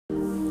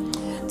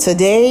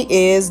Today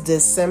is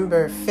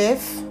December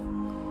 5th,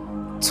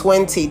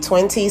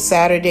 2020,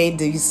 Saturday,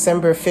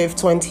 December 5th,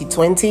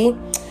 2020.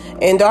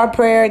 And our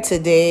prayer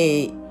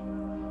today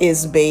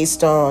is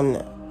based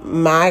on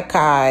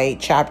Micah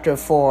chapter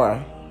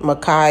 4.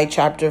 Micah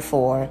chapter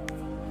 4.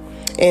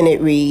 And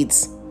it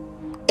reads,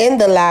 "In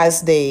the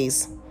last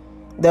days,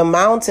 the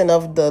mountain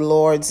of the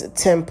Lord's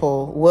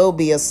temple will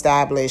be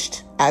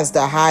established as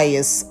the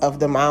highest of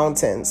the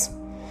mountains.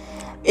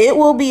 It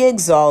will be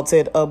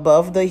exalted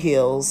above the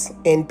hills,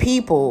 and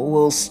people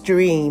will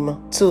stream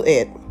to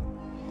it.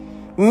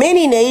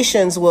 Many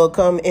nations will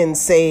come and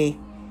say,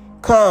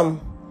 'Come,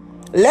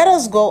 let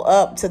us go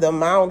up to the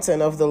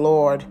mountain of the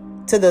Lord,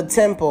 to the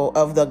temple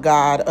of the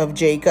God of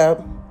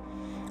Jacob.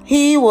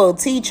 He will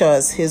teach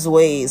us his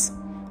ways,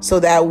 so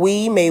that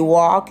we may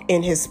walk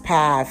in his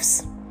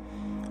paths.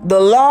 The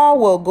law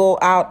will go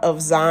out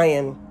of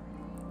Zion,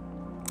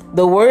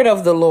 the word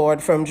of the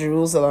Lord from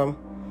Jerusalem.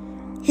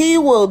 He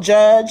will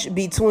judge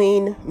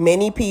between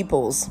many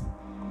peoples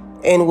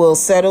and will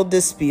settle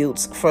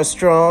disputes for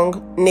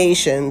strong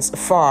nations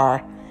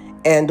far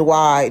and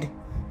wide.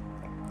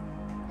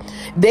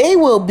 They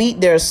will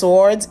beat their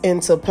swords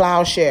into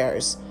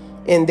plowshares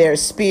and their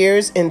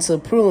spears into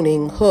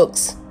pruning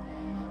hooks.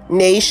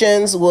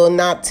 Nations will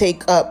not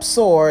take up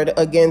sword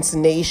against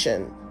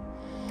nation,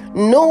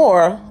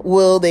 nor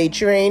will they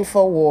train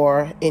for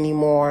war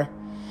anymore.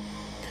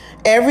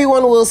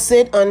 Everyone will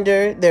sit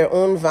under their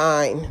own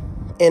vine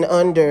and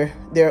under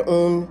their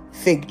own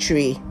fig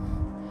tree,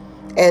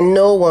 and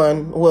no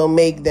one will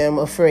make them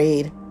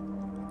afraid.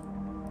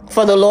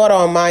 For the Lord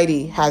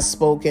Almighty has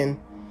spoken.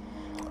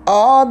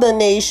 All the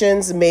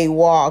nations may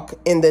walk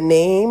in the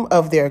name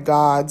of their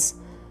gods,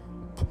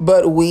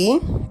 but we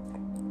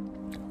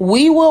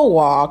will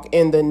walk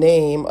in the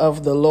name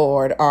of the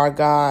Lord our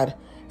God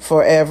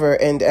forever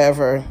and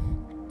ever.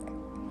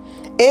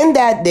 In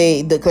that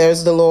day,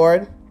 declares the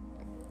Lord,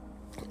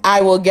 I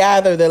will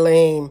gather the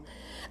lame.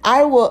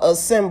 I will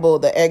assemble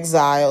the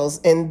exiles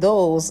and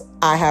those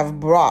I have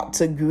brought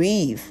to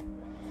grieve.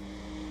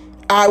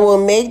 I will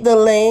make the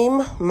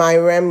lame my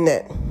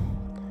remnant,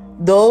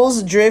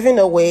 those driven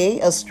away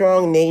a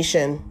strong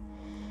nation.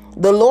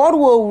 The Lord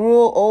will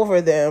rule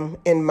over them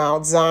in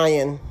Mount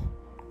Zion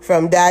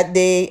from that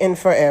day and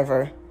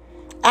forever.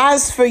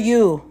 As for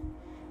you,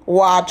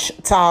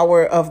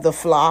 watchtower of the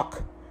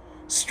flock,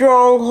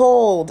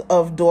 stronghold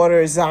of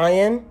daughter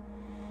Zion,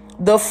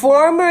 the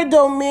former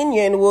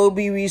dominion will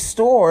be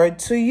restored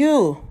to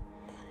you.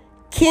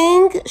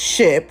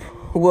 Kingship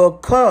will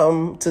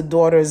come to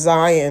daughter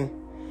Zion.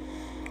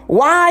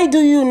 Why do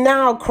you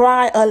now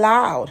cry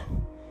aloud?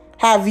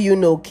 Have you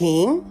no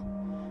king?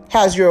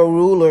 Has your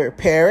ruler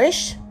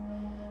perished?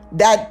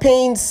 That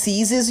pain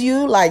seizes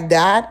you like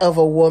that of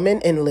a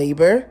woman in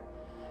labor.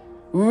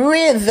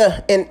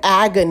 Writhe in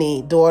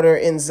agony, daughter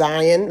in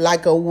Zion,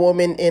 like a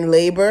woman in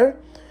labor.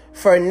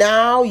 For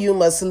now you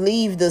must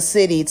leave the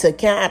city to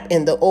camp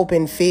in the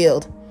open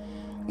field.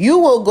 You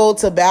will go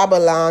to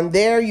Babylon.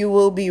 There you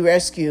will be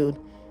rescued.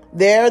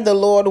 There the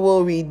Lord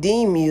will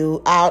redeem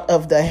you out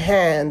of the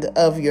hand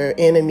of your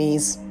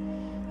enemies.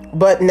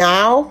 But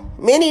now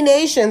many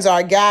nations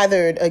are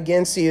gathered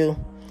against you.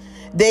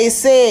 They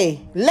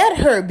say, let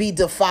her be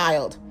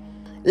defiled.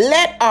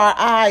 Let our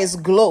eyes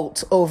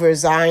gloat over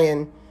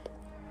Zion.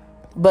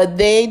 But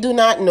they do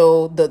not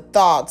know the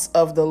thoughts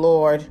of the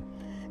Lord.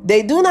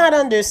 They do not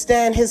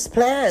understand his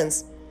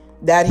plans,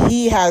 that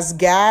he has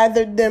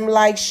gathered them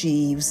like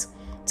sheaves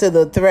to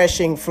the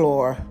threshing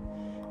floor.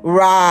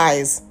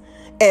 Rise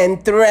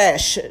and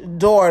thresh,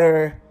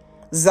 daughter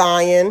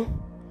Zion,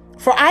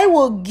 for I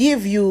will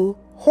give you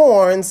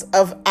horns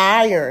of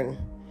iron.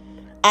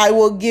 I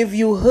will give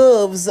you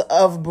hooves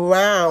of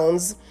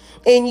bronze,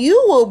 and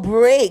you will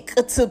break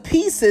to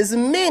pieces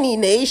many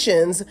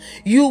nations.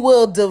 You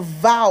will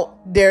devour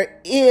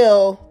their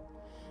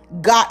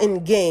ill-gotten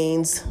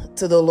gains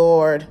to the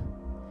Lord,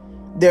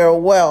 their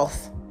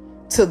wealth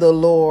to the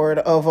Lord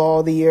of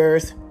all the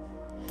earth.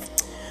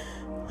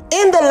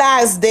 In the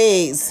last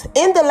days,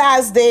 in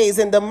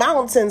the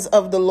mountains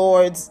of the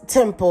Lord's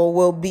temple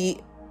will be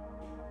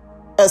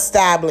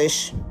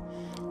established.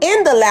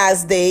 In the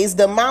last days,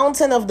 the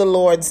mountain of the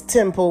Lord's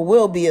temple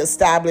will be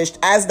established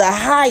as the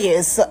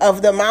highest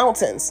of the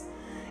mountains.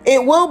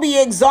 It will be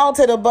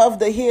exalted above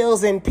the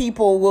hills, and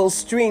people will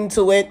stream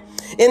to it.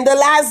 In the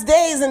last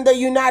days in the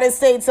United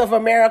States of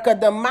America,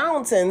 the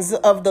mountains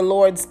of the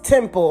Lord's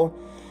temple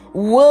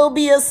will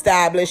be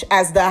established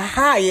as the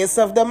highest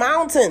of the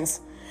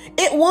mountains.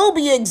 It will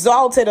be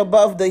exalted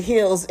above the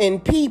hills,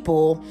 and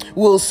people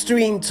will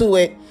stream to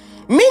it.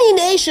 Many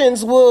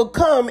nations will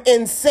come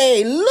and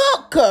say,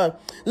 look,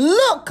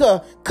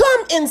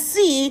 come and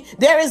see,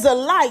 there is a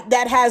light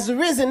that has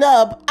risen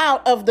up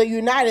out of the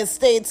United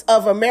States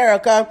of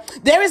America.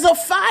 There is a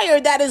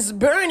fire that is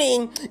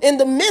burning in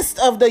the midst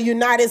of the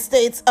United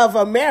States of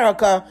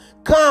America.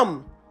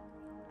 Come,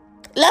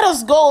 let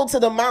us go to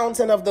the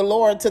mountain of the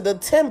Lord, to the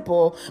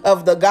temple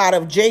of the God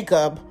of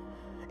Jacob,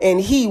 and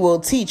he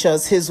will teach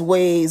us his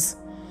ways,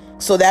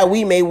 so that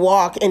we may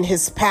walk in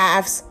his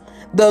paths.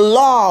 The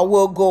law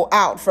will go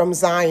out from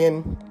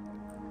Zion,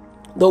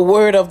 the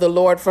word of the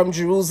Lord from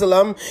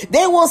Jerusalem.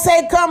 They will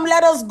say, come,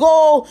 let us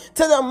go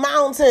to the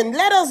mountain.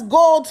 Let us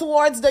go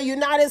towards the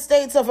United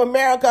States of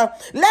America.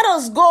 Let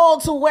us go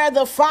to where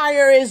the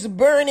fire is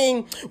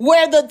burning,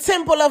 where the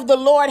temple of the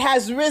Lord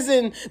has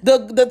risen,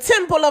 the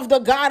temple of the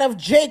God of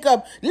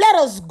Jacob. Let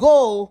us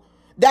go,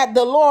 that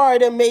the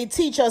Lord may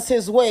teach us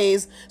his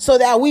ways, so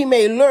that we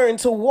may learn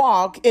to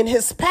walk in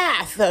his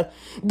path.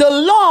 The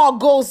law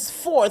goes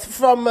forth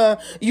from the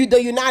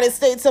United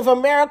States of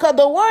America.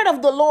 The word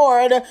of the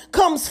Lord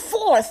comes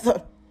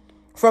forth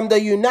from the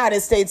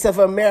United States of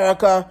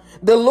America.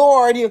 The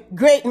Lord,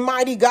 great and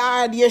mighty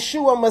God,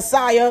 Yeshua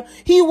Messiah,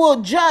 he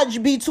will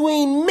judge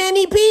between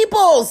many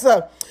peoples.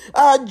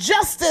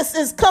 Justice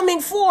is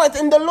coming forth,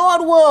 and the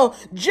Lord will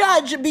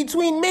judge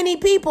between many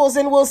peoples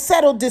and will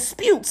settle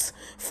disputes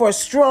for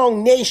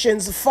strong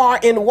nations far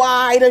and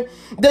wide.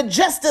 The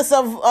justice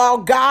of our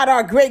God,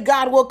 our great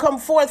God, will come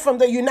forth from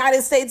the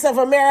United States of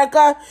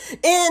America,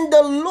 and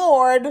the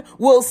Lord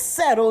will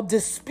settle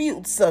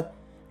disputes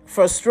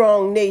for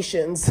strong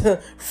nations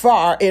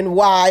far and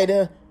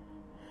wide.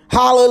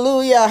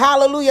 Hallelujah,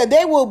 hallelujah.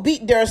 They will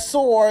beat their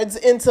swords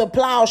into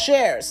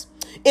plowshares,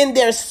 in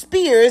their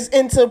spears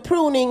into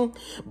pruning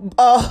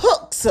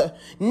hooks.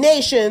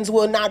 Nations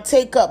will not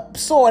take up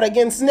sword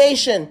against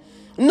nation,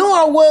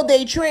 nor will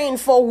they train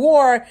for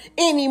war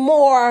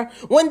anymore.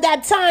 When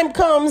that time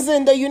comes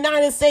in the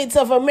United States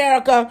of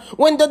America,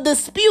 when the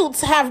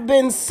disputes have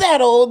been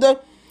settled,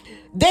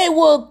 they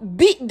will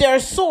beat their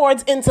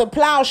swords into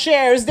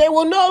plowshares. They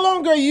will no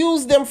longer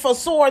use them for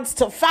swords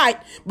to fight,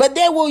 but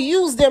they will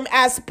use them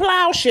as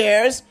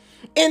plowshares,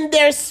 and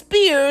their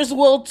spears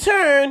will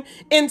turn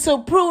into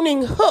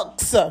pruning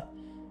hooks.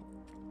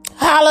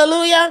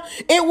 Hallelujah.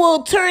 It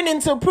will turn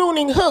into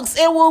pruning hooks.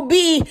 It will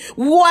be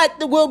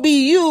what will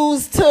be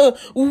used to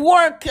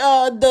work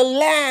the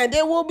land.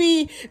 It will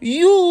be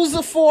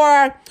used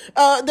for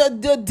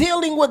the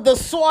dealing with the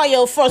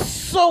soil, for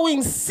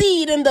sowing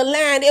seed in the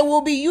land. It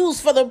will be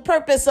used for the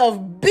purpose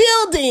of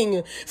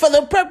building, for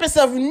the purpose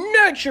of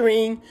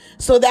nurturing,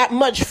 so that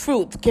much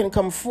fruit can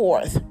come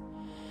forth.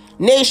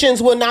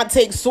 Nations will not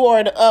take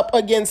sword up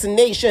against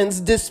nations.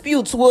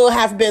 Disputes will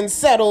have been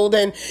settled,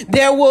 and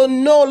there will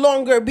no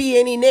longer be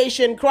any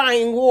nation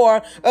crying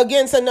war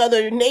against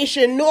another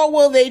nation, nor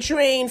will they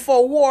train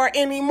for war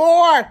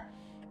anymore.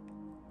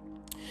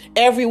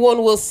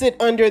 Everyone will sit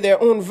under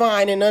their own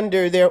vine and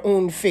under their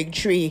own fig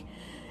tree,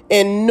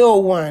 and no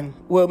one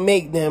will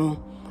make them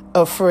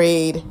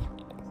afraid.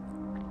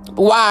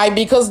 Why?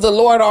 Because the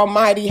Lord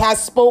Almighty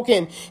has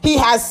spoken. He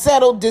has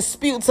settled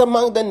disputes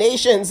among the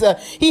nations.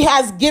 He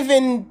has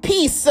given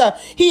peace.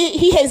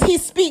 He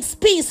speaks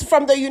peace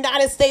from the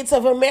United States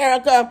of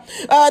America.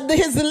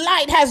 His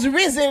light has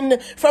risen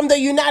from the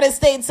United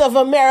States of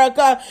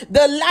America.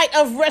 The light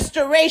of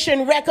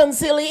restoration,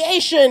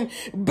 reconciliation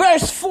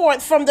bursts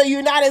forth from the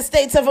United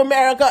States of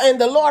America. And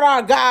the Lord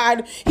our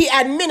God, he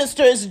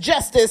administers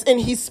justice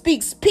and he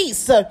speaks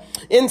peace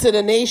into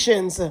the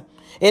nations.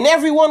 And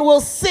everyone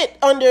will sit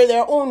under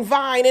their own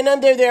vine and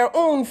under their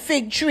own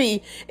fig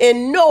tree,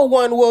 and no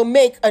one will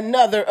make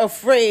another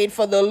afraid,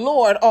 for the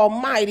Lord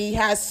Almighty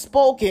has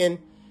spoken.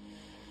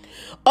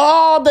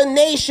 All the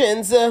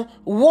nations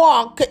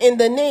walk in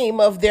the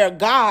name of their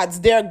gods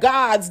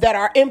that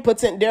are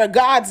impotent, their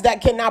gods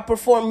that cannot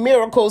perform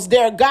miracles,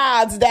 their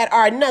gods that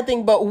are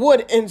nothing but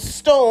wood and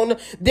stone,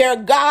 their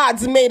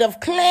gods made of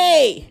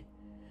clay.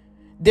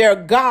 Their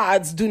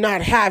gods do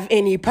not have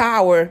any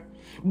power,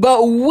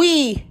 but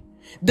we,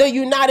 the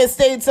United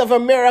States of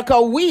America,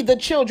 we, the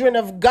children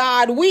of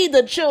God, we,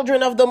 the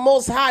children of the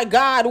Most High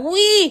God,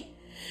 we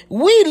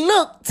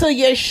look to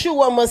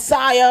Yeshua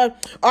Messiah,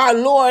 our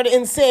Lord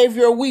and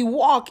Savior. We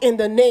walk in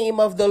the name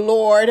of the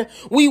Lord.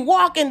 We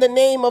walk in the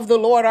name of the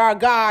Lord our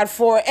God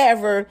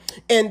forever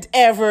and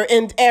ever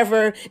and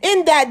ever.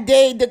 In that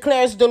day,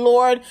 declares the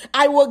Lord,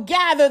 I will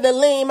gather the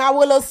lame. I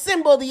will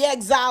assemble the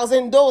exiles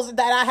and those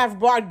that I have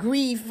brought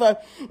grief.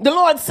 The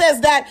Lord says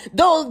that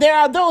there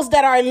are those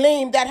that are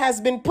lame that has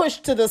been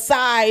pushed to the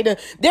side.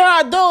 There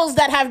are those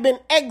that have been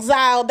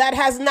exiled, that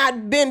has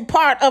not been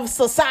part of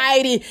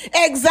society,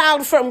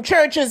 exiled from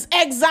churches,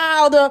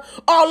 exiled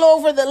all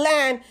over the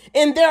land.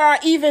 And there are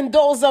even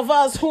those of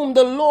us whom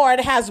the Lord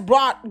has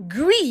brought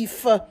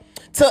grief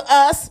to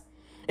us.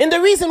 And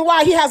the reason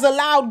why he has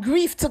allowed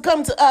grief to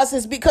come to us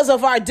is because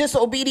of our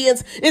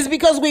disobedience, is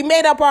because we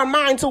made up our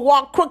mind to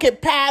walk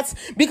crooked paths,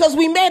 because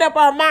we made up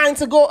our mind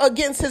to go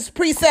against his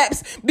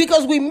precepts,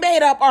 because we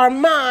made up our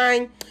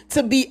mind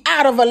to be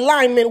out of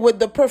alignment with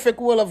the perfect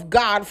will of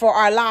God for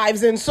our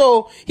lives. And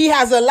so he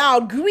has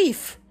allowed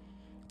grief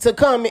to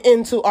come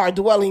into our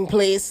dwelling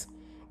place.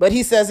 But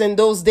he says in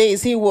those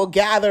days, he will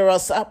gather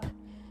us up.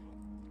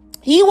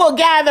 He will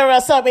gather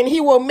us up, and he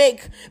will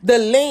make the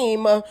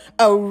lame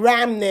a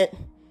remnant.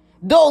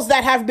 Those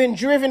that have been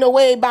driven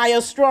away by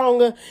a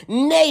strong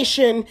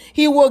nation,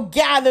 he will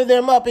gather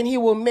them up and he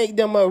will make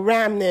them a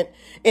remnant.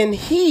 And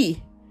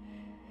he,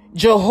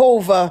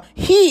 Jehovah,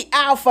 he,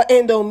 Alpha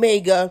and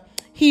Omega,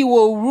 he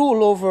will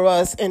rule over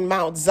us in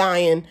Mount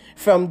Zion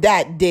from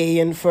that day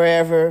and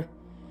forever.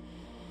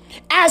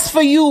 As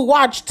for you,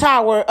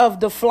 watchtower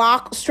of the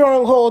flock,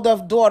 stronghold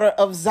of daughter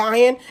of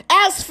Zion,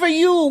 as for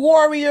you,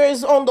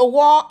 warriors on the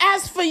wall,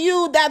 as for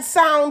you that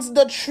sounds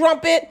the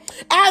trumpet,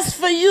 as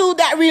for you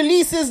that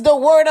releases the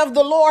word of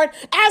the Lord,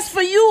 as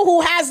for you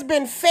who has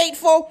been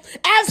faithful,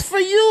 as for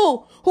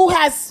you who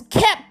has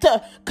kept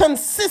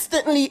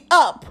consistently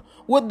up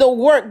with the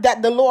work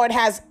that the Lord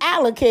has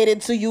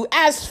allocated to you,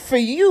 as for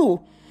you,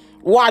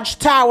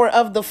 watchtower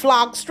of the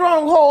flock,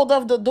 stronghold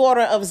of the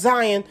daughter of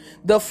Zion,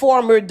 the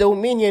former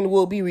dominion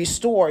will be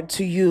restored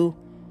to you.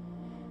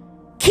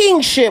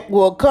 Kingship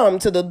will come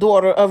to the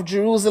daughter of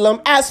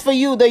Jerusalem. As for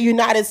you, the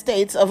United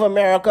States of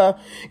America,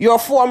 your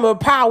former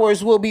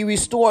powers will be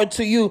restored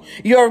to you.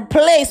 Your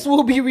place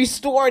will be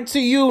restored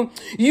to you.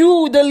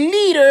 You, the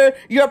leader,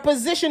 your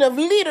position of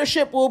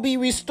leadership will be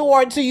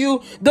restored to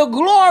you. The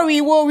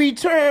glory will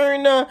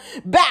return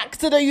back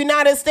to the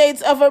United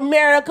States of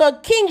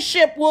America.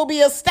 Kingship will be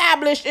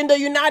established in the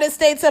United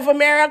States of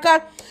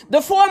America.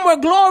 The former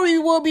glory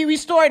will be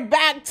restored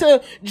back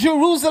to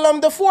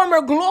Jerusalem. The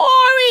former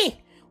glory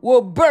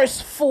will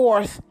burst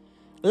forth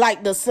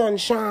like the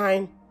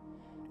sunshine.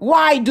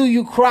 Why do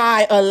you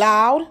cry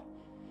aloud?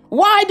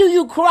 Why do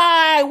you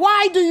cry?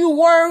 Why do you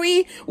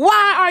worry?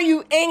 Why are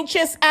you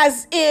anxious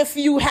as if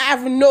you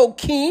have no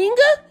king?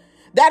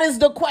 That is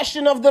the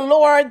question of the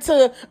Lord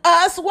to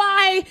us.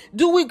 Why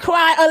do we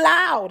cry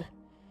aloud?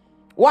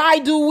 Why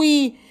do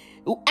we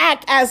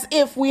act as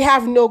if we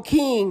have no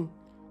king?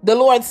 The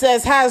Lord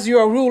says, has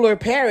your ruler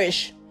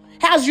perished?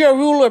 Has your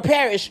ruler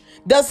perished?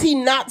 Does he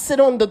not sit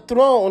on the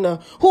throne?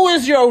 Who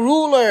is your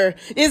ruler?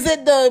 Is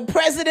it the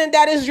president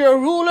that is your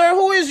ruler?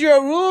 Who is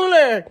your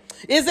ruler?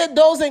 Is it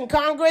those in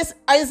Congress?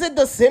 Is it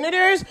the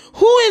senators?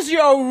 Who is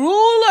your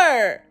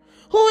ruler?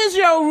 Who is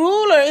your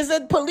ruler? Is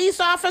it police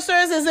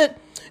officers? Is it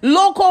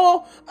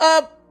local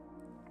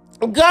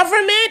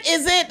government?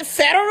 Is it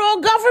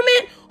federal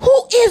government?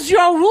 Who is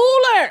your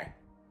ruler?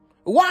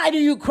 Why do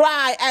you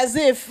cry as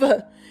if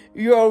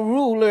your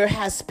ruler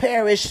has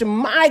perished?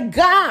 My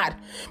God,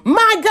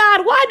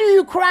 why do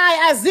you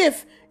cry as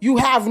if you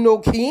have no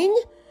king?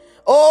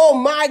 Oh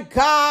my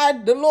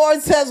God, the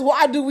Lord says,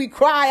 why do we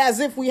cry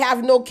as if we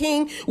have no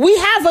king? We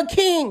have a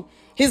king.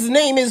 His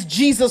name is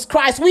Jesus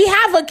Christ. We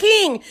have a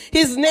king.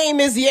 His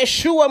name is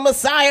Yeshua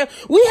Messiah.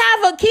 We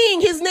have a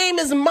king. His name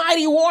is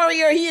Mighty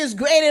Warrior. He is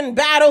great in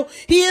battle.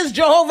 He is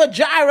Jehovah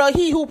Jireh,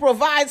 he who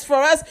provides for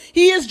us.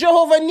 He is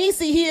Jehovah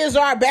Nisi. He is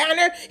our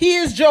banner. He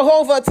is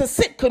Jehovah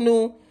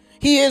Tsidkenu.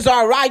 He is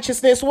our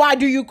righteousness. Why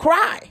do you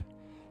cry?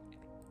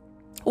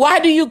 Why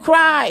do you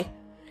cry?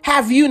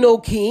 Have you no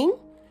king?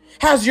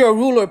 Has your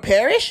ruler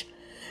perished?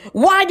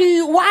 Why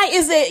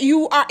is it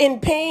you are in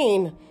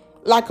pain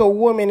like a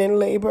woman in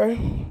labor?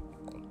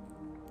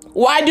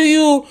 Why do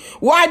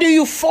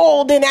you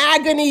fold in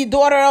agony,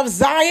 daughter of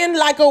Zion,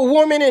 like a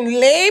woman in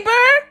labor?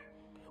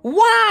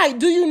 Why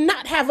do you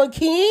not have a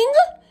king?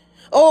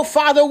 Oh,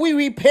 Father, we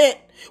repent.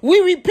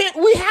 We repent.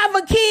 We have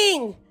a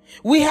king.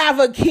 We have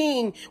a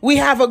king. We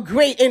have a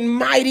great and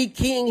mighty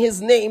king.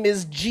 His name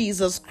is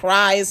Jesus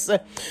Christ.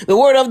 The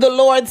word of the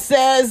Lord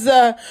says,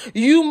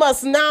 you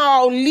must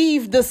now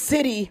leave the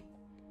city.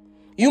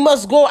 You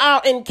must go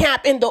out and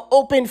camp in the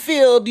open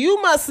field.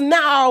 You must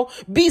now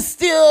be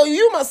still.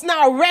 You must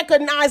now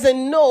recognize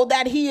and know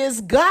that he is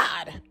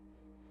God.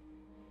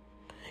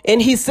 And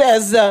he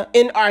says,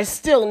 in our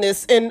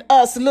stillness, in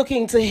us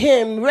looking to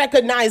him,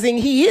 recognizing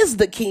he is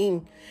the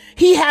king.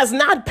 He has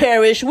not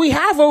perished. We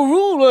have a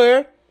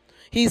ruler.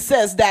 He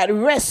says that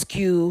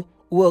rescue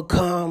will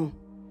come.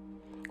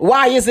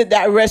 Why is it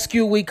that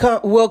rescue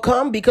will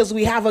come? Because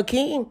we have a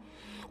king.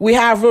 We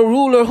have a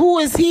ruler. Who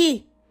is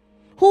he?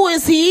 Who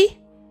is he?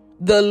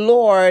 The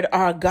Lord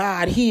our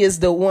God. He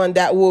is the one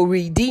that will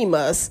redeem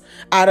us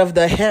out of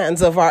the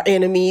hands of our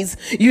enemies.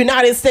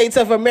 United States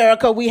of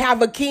America, we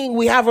have a king.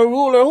 We have a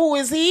ruler. Who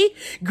is he?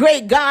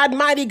 Great God,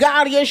 mighty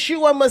God,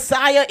 Yeshua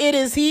Messiah. It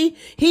is he.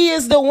 He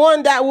is the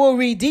one that will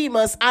redeem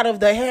us out of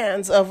the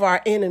hands of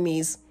our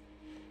enemies.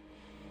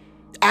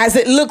 As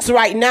it looks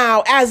right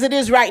now, as it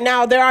is right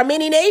now, there are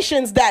many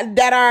nations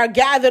that are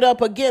gathered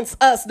up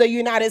against us, the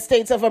United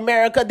States of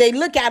America. They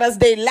look at us,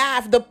 they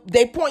laugh,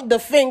 they point the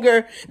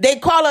finger, they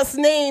call us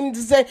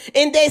names,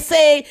 and they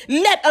say,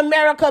 let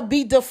America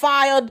be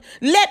defiled.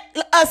 Let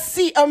us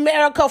see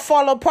America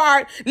fall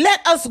apart.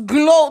 Let us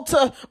gloat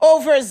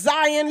over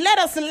Zion. Let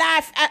us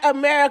laugh at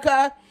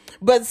America.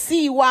 But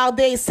see, while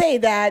they say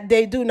that,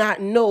 they do not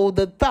know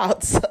the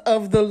thoughts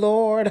of the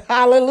Lord.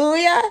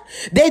 Hallelujah.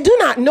 They do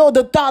not know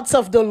the thoughts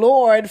of the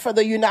Lord for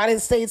the United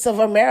States of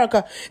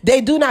America. They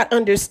do not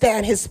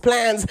understand his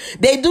plans.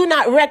 They do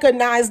not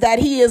recognize that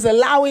he is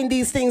allowing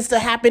these things to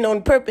happen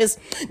on purpose.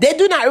 They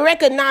do not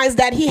recognize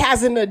that he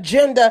has an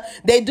agenda.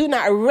 They do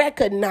not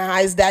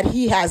recognize that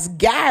he has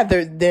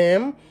gathered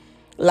them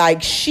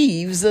like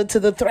sheaves to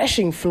the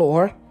threshing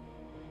floor.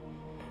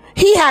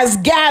 He has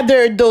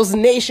gathered those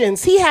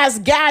nations. He has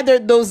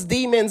gathered those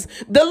demons.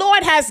 The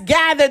Lord has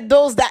gathered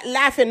those that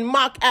laugh and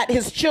mock at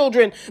his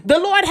children. The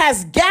Lord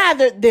has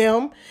gathered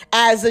them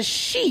as a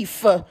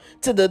sheaf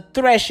to the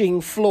threshing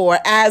floor,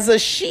 as a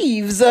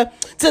sheaves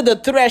to the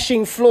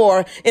threshing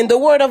floor. And the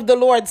word of the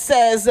Lord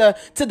says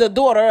to the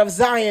daughter of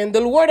Zion,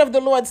 the word of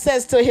the Lord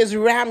says to his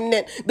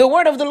remnant, the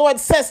word of the Lord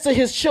says to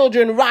his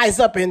children, rise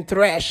up and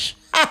thresh.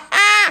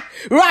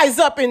 Rise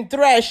up and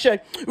thresh,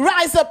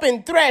 rise up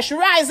and thresh,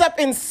 rise up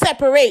and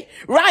separate,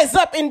 rise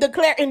up and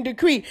declare and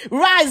decree,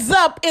 rise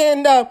up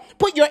and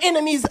put your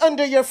enemies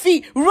under your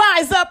feet,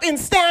 rise up and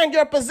stand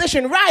your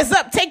position, rise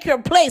up, take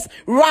your place,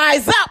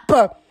 rise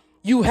up.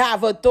 You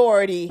have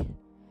authority.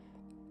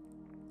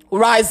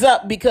 Rise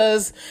up,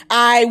 because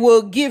I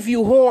will give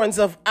you horns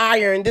of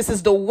iron. This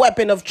is the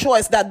weapon of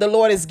choice that the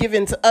Lord is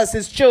giving to us,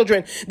 his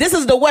children. This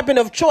is the weapon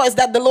of choice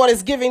that the Lord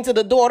is giving to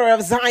the daughter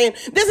of Zion.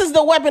 This is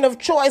the weapon of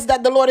choice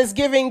that the Lord is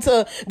giving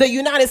to the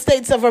United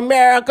States of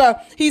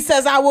America. He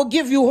says, I will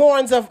give you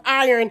horns of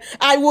iron.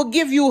 I will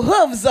give you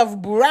hooves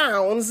of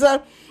bronze.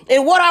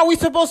 And what are we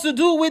supposed to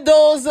do with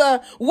those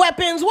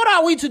weapons? What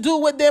are we to do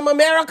with them,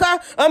 America?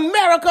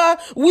 America,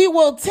 we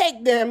will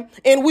take them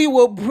and we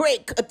will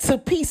break to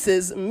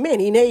pieces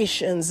many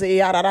nations.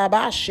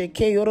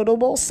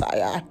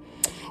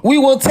 We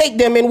will take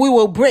them and we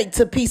will break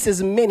to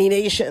pieces many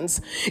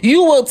nations.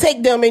 You will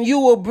take them and you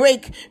will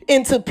break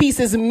into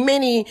pieces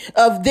many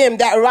of them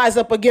that rise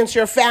up against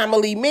your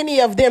family, many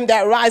of them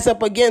that rise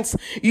up against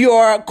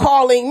your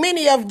calling,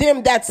 many of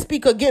them that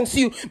speak against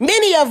you,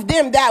 many of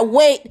them that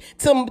wait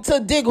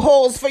to dig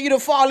holes for you to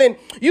fall in.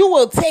 You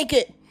will take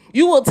it.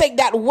 You will take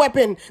that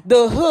weapon,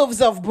 the hooves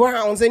of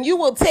bronze, and you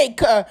will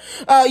take it,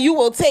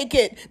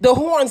 the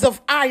horns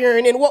of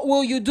iron. And what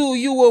will you do?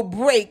 You will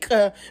break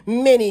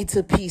many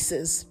to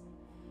pieces,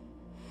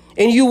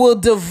 and you will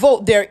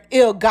devote their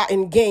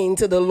ill-gotten gain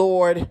to the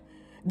Lord,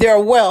 their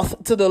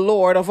wealth to the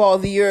Lord of all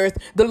the earth.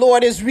 The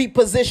Lord is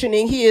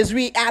repositioning. He is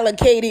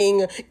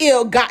reallocating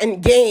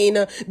ill-gotten gain,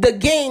 the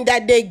gain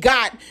that they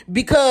got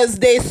because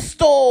they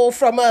stole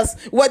from us,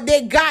 what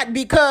they got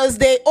because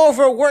they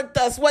overworked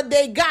us, what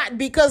they got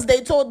because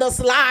they told us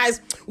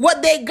lies,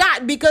 what they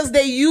got because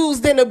they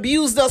used and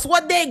abused us,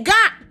 what they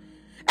got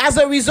as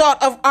a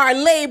result of our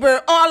labor,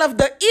 all of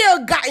the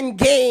ill-gotten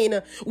gain,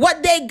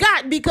 what they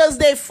got because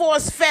they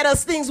force-fed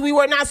us things we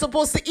were not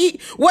supposed to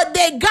eat, what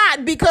they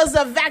got because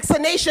of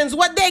vaccinations,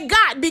 what they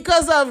got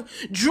because of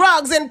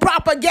drugs and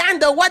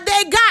propaganda, what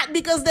they got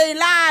because they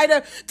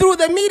lied through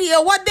the media,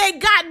 what they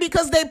got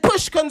because they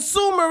pushed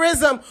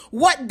consumerism,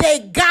 what they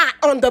got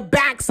on the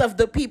backs of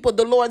the people.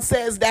 The Lord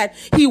says that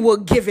he will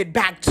give it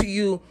back to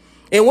you.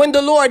 And when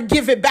the Lord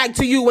give it back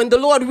to you, when the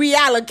Lord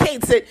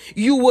reallocates it,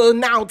 you will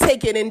now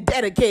take it and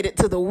dedicate it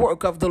to the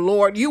work of the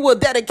Lord. You will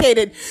dedicate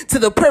it to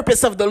the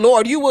purpose of the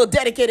Lord. You will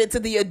dedicate it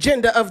to the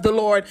agenda of the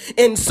Lord.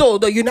 And so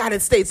the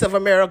United States of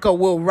America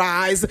will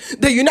rise.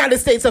 The United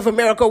States of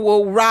America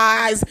will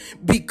rise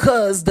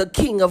because the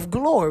King of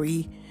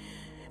Glory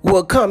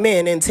will come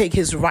in and take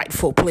his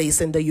rightful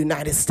place in the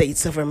United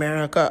States of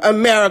America.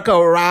 America,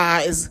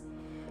 rise.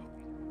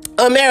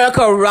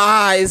 America,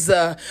 rise.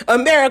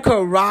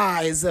 America,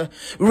 rise.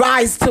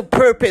 Rise to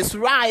purpose.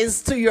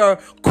 Rise to your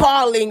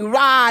calling.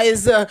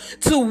 Rise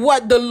to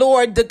what the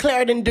Lord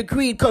declared and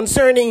decreed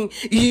concerning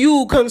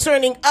you,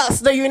 concerning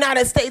us, the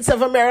United States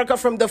of America,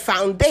 from the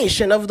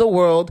foundation of the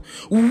world.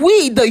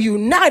 We, the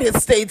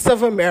United States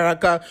of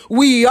America,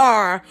 we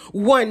are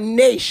one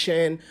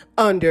nation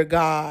under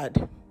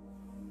God.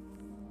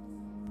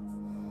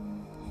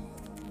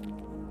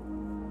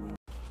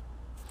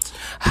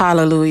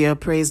 Hallelujah.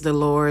 Praise the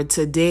Lord.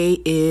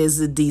 Today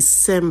is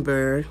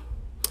December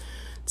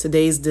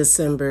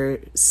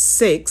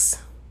 6,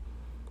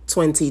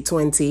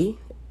 2020.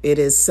 It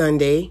is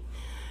Sunday.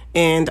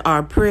 And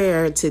our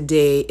prayer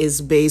today is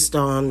based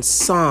on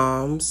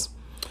Psalms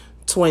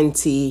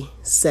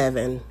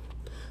 27.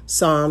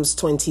 Psalms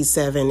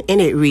 27. And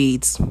it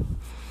reads,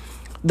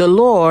 "The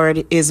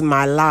Lord is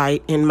my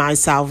light and my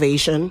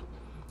salvation.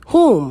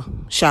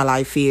 Whom shall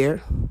I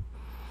fear?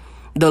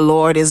 The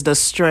Lord is the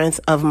strength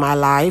of my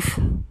life.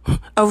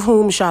 Of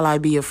whom shall I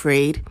be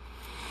afraid?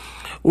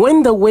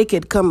 When the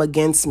wicked come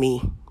against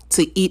me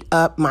to eat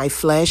up my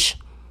flesh,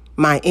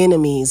 my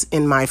enemies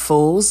and my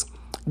foes,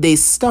 they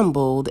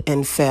stumbled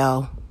and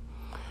fell.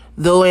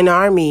 Though an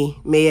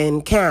army may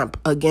encamp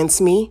against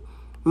me,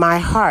 my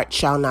heart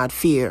shall not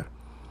fear.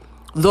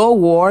 Though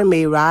war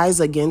may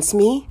rise against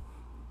me,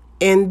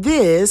 in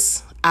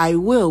this I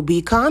will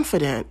be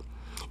confident.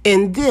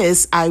 In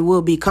this I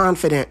will be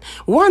confident.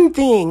 One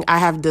thing I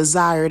have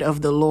desired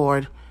of the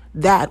Lord,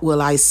 that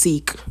will I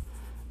seek,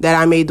 that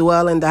I may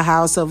dwell in the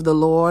house of the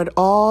Lord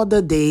all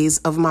the days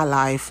of my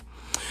life,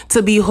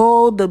 to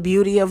behold the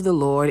beauty of the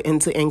Lord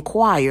and to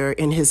inquire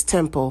in his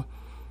temple.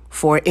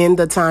 For in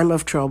the time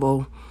of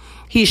trouble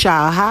he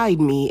shall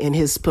hide me in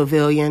his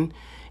pavilion.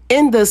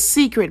 In the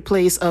secret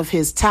place of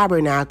his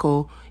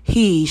tabernacle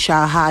he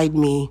shall hide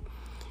me.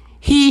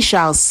 He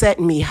shall set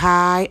me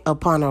high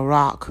upon a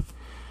rock.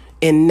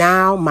 And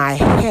now my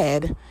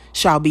head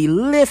shall be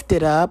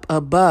lifted up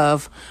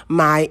above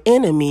my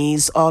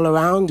enemies all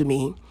around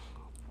me.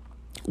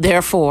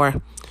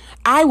 Therefore,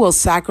 I will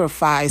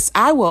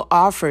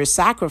offer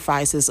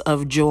sacrifices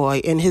of joy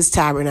in his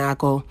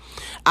tabernacle.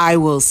 I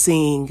will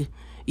sing.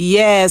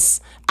 Yes,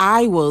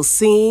 I will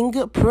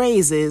sing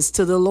praises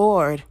to the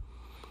Lord.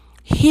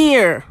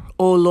 Hear,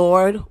 O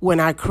Lord, when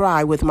I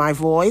cry with my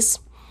voice.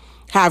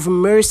 Have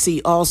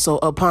mercy also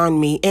upon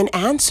me and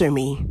answer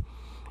me.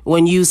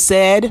 When you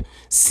said,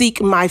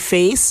 seek my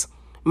face,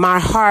 my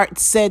heart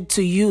said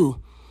to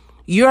you,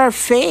 your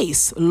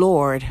face,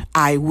 Lord,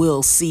 I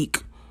will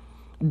seek.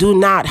 Do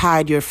not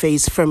hide your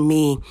face from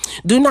me.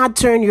 Do not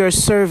turn your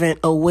servant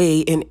away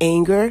in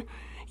anger.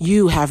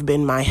 You have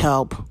been my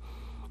help.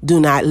 Do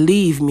not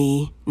leave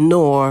me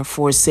nor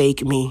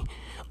forsake me,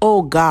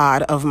 O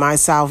God of my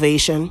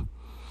salvation.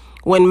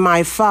 When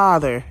my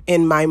father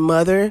and my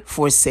mother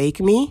forsake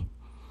me,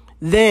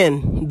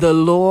 then the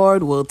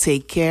Lord will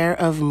take care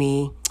of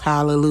me.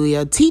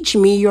 Hallelujah. Teach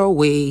me your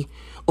way,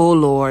 O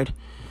Lord,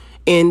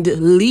 and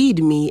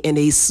lead me in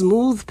a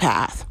smooth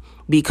path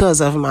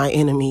because of my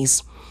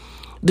enemies.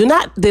 Do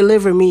not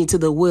deliver me to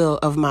the will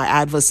of my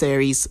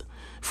adversaries,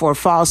 for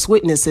false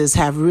witnesses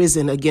have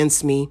risen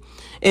against me,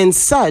 and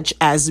such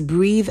as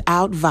breathe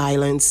out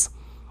violence.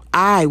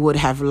 I would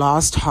have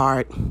lost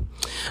heart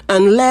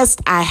unless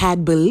I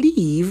had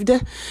believed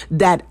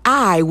that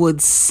I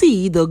would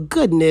see the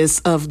goodness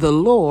of the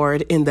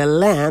Lord in the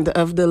land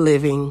of the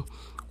living.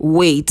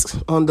 Wait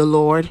on the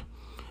Lord.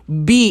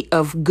 Be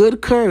of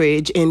good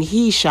courage, and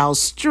he shall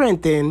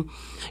strengthen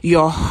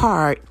your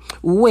heart.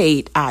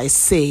 Wait, I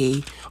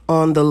say,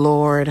 on the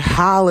Lord.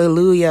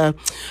 Hallelujah.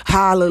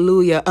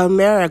 Hallelujah.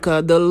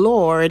 America, the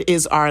Lord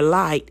is our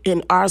light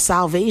and our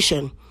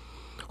salvation.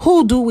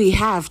 Who do we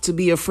have to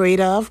be afraid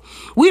of?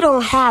 We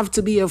don't have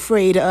to be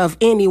afraid of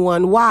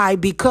anyone. Why?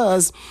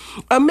 Because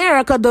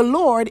America, the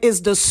Lord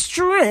is the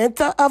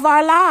strength of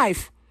our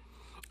life.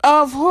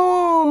 Of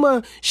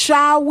whom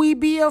shall we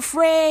be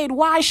afraid?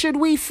 Why should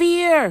we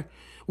fear?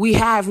 We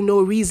have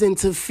no reason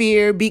to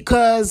fear,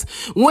 because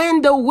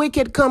when the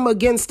wicked come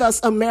against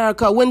us,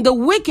 America, when the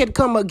wicked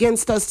come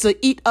against us to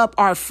eat up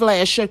our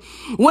flesh,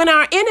 when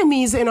our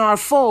enemies and our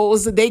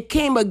foes, they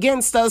came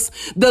against us,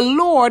 the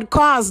Lord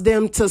caused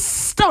them to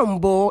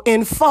stumble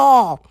and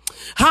fall.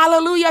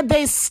 Hallelujah.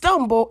 They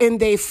stumble and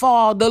they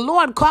fall. The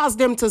Lord caused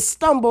them to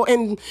stumble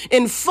and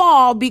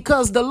fall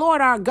because the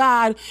Lord our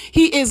God,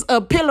 he is a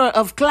pillar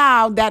of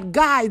cloud that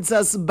guides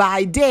us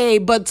by day,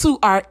 but to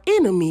our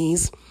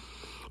enemies,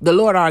 the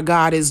Lord our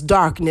God is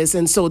darkness,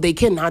 and so they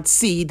cannot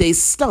see. They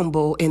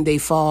stumble and they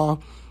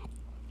fall.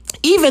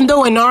 Even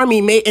though an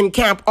army may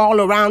encamp all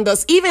around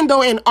us, even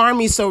though an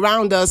army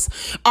surround us,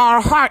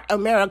 our heart,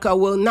 America,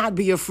 will not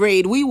be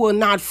afraid. We will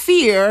not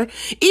fear.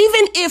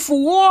 Even if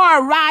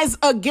war rise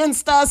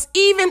against us,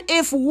 even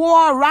if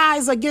war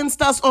rise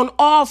against us on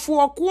all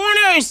four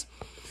corners,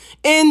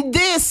 in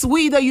this,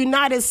 we, the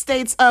United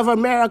States of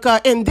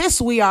America, in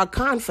this we are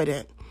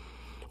confident.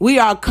 We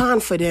are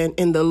confident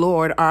in the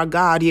Lord our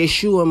God,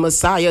 Yeshua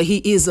Messiah. He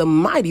is a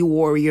mighty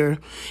warrior.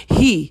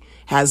 He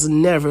has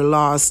never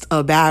lost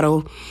a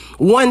battle.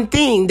 One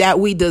thing that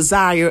we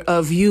desire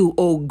of you,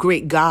 O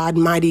great God,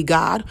 mighty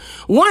God,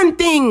 one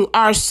thing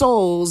our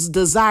souls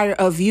desire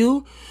of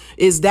you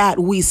is that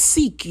we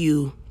seek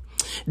you.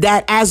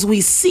 That as we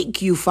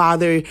seek you,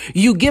 Father,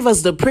 you give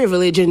us the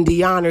privilege and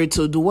the honor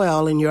to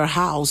dwell in your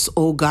house,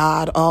 oh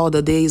God, all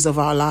the days of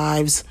our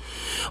lives.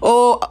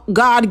 Oh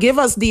God, give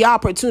us the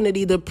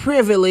opportunity, the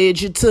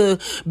privilege to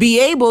be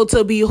able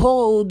to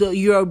behold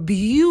your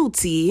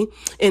beauty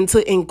and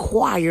to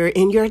inquire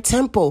in your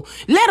temple.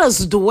 Let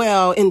us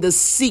dwell in the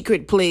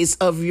secret place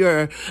of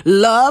your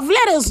love.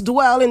 Let us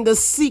dwell in the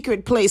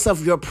secret place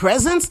of your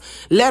presence.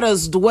 Let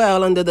us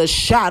dwell under the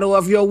shadow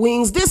of your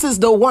wings. This is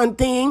the one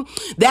thing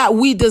that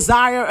we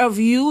desire of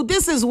you.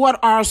 This is what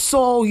our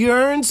soul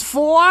yearns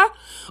for.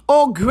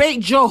 Oh, great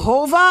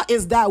Jehovah,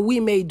 is that we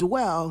may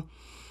dwell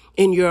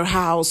in your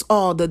house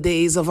all the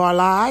days of our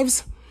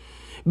lives.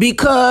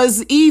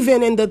 Because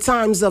even in the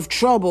times of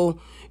trouble,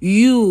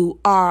 you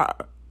are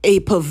a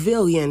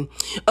pavilion.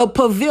 A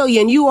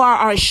pavilion. You are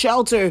our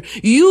shelter.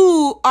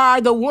 You are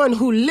the one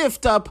who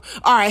lift up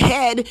our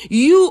head.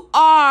 You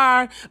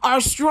are our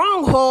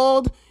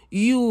stronghold.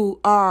 You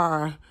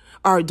are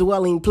our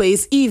dwelling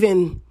place.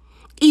 Even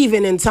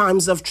in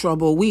times of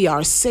trouble, we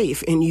are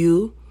safe in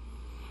you.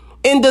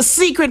 In the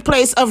secret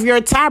place of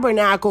your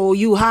tabernacle,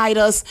 you hide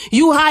us.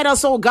 You hide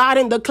us, oh God,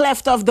 in the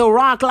cleft of the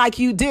rock, like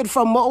you did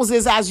for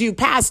Moses as you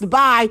passed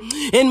by.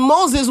 And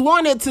Moses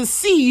wanted to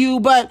see you,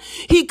 but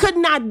he could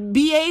not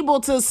be able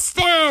to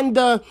stand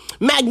the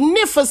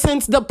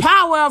magnificence, the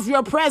power of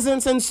your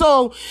presence. And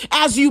so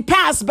as you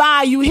passed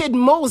by, you hid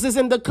Moses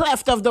in the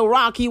cleft of the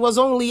rock. He was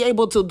only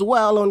able to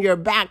dwell on your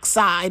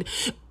backside.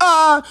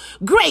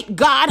 Great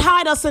God,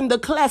 hide us in the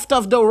cleft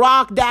of the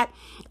rock, that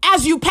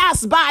as you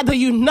pass by the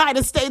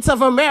United States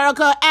of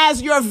America,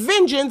 as your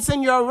vengeance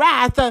and your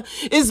wrath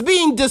is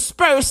being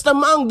dispersed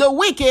among the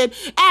wicked,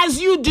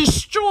 as you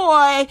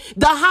destroy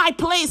the high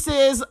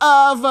places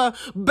of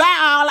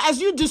Baal,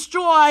 as you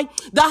destroy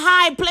the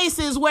high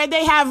places where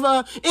they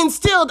have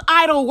instilled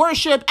idol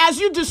worship, as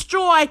you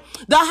destroy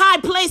the high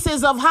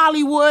places of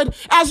Hollywood,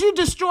 as you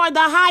destroy the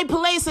high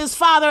places,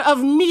 Father, of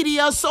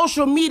media,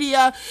 social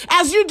media,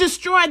 as you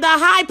destroy the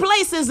high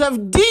places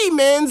of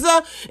demons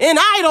in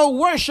idol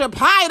worship.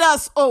 Hide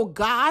us, oh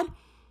God.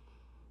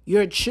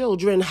 Your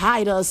children,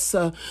 hide us,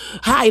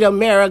 hide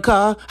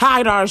America,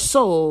 hide our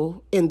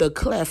soul in the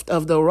cleft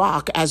of the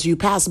rock as you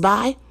pass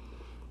by.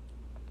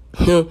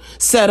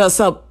 Set us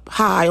up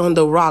high on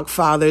the rock,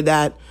 Father,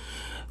 that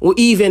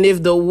even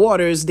if the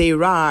waters, they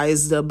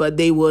rise, but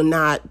they will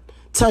not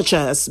touch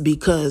us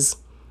because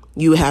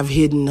you have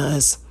hidden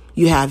us.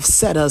 You have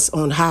set us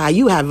on high.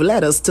 You have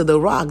led us to the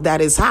rock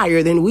that is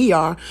higher than we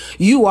are.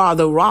 You are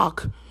the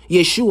rock,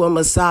 Yeshua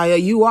Messiah.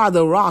 You are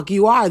the rock.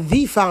 You are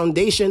the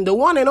foundation, the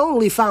one and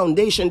only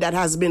foundation that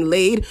has been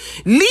laid.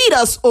 Lead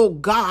us, oh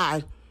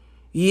God.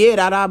 Lead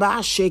us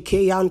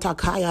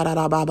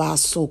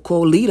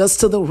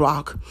to the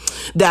rock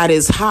that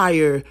is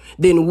higher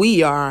than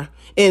we are.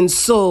 And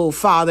so,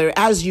 Father,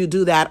 as you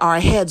do that, our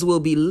heads will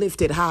be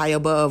lifted high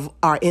above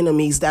our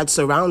enemies that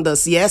surround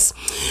us. Yes.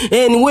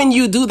 And when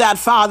you do that,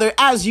 Father,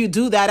 as you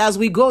do that, as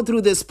we go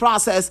through this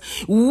process,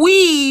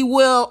 we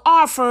will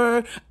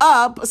offer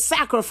up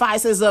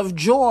sacrifices of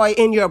joy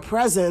in your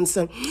presence.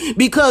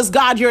 Because,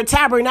 God, your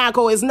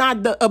tabernacle is not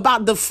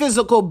about the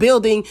physical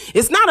building.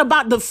 It's not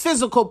about the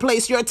physical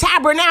place. Your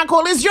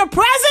tabernacle is your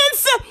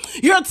presence.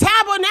 Your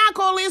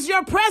tabernacle is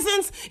your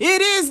presence.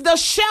 It is the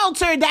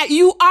shelter that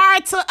you are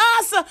to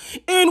us.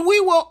 And we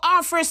will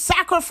offer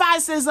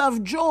sacrifices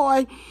of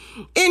joy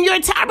in your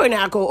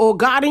tabernacle, oh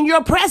God. In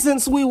your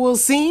presence we will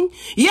sing.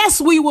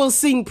 Yes, we will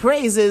sing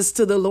praises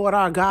to the Lord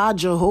our God,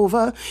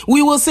 Jehovah.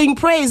 We will sing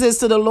praises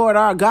to the Lord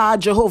our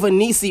God, Jehovah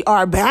Nisi,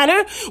 our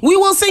banner. We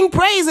will sing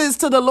praises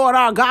to the Lord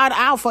our God,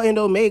 Alpha and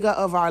Omega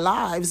of our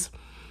lives.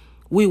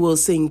 We will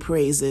sing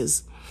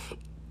praises.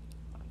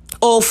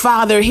 Oh,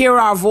 Father, hear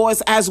our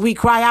voice as we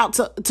cry out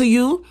to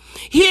you.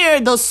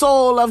 Hear the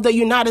soul of the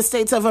United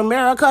States of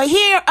America.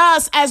 Hear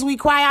us as we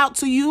cry out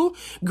to you.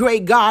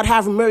 Great God,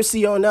 have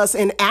mercy on us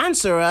and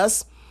answer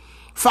us.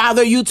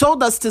 Father, you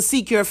told us to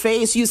seek your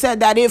face. You said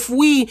that if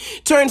we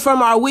turn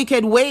from our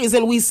wicked ways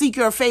and we seek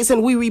your face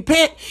and we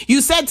repent,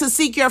 you said to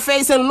seek your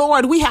face. And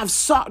Lord, we have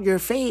sought your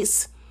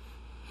face.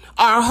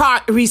 Our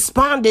heart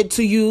responded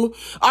to you.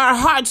 Our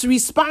hearts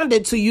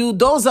responded to you.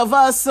 Those of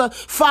us,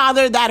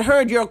 Father, that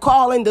heard your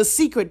call in the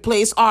secret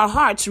place, our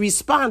hearts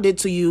responded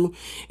to you,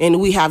 and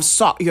we have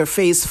sought your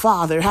face.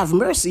 Father, have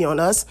mercy on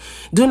us.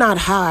 Do not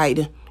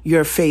hide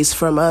your face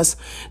from us.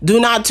 Do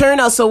not turn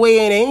us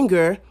away in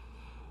anger.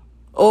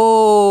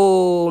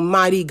 Oh,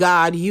 mighty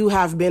God, you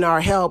have been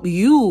our help.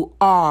 You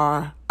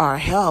are our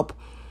help.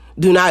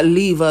 Do not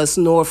leave us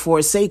nor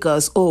forsake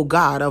us, O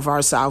God of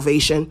our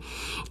salvation.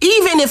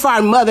 Even if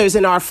our mothers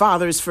and our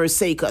fathers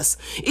forsake us,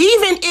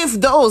 even if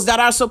those that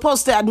are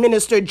supposed to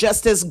administer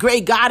justice,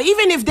 great God,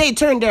 even if they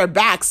turn their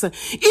backs, even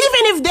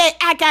if they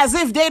act as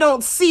if they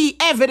don't see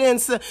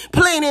evidence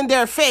plain in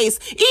their face,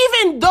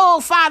 even though,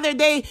 Father,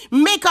 they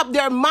make up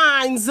their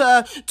minds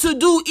to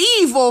do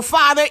evil,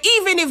 Father,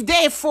 even if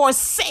they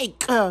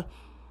forsake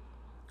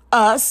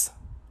us,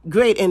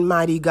 great and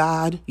mighty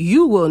God,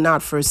 you will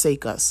not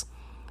forsake us.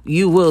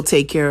 You will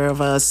take care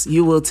of us.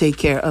 You will take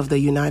care of the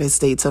United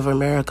States of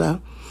America.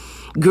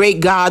 Great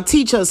God,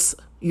 teach us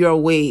your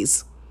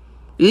ways.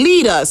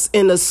 Lead us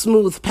in a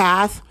smooth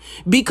path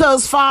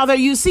because, Father,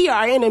 you see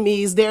our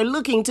enemies. They're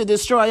looking to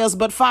destroy us.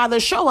 But, Father,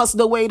 show us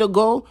the way to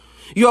go.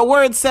 Your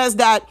word says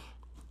that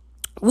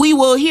we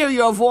will hear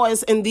your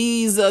voice in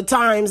these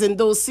times, in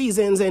those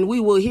seasons, and we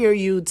will hear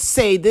you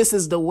say, this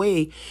is the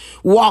way.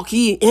 Walk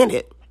ye in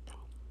it.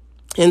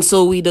 And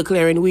so we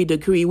declare and we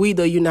decree, we,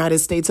 the United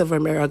States of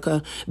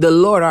America, the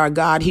Lord our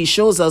God, he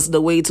shows us the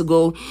way to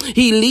go.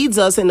 He leads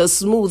us in a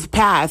smooth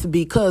path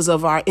because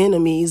of our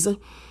enemies.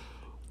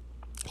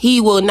 He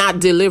will not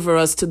deliver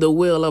us to the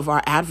will of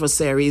our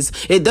adversaries.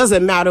 It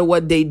doesn't matter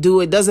what they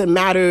do. It doesn't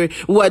matter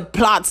what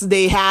plots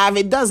they have.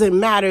 It doesn't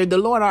matter. The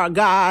Lord our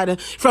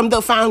God, from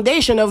the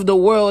foundation of the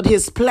world,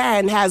 his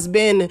plan has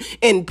been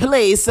in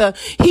place.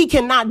 He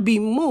cannot be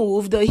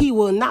moved. He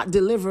will not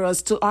deliver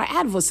us to our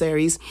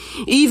adversaries.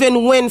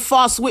 Even when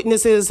false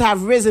witnesses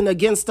have risen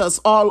against us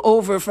all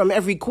over from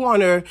every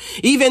corner,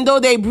 even though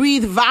they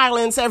breathe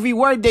violence, every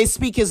word they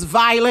speak is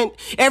violent.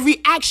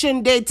 Every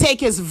action they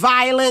take is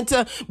violent.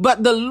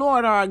 But the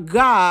Lord our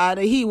God,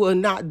 he will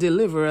not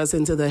deliver us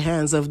into the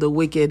hands of the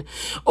wicked.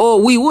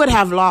 Oh, we would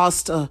have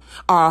lost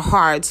our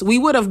hearts. We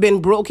would have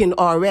been broken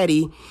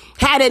already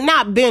had it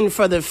not been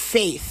for the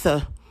faith.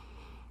 Had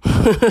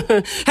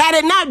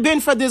it not been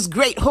for this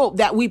great hope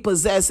that we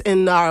possess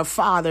in our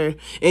Father,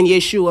 in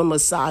Yeshua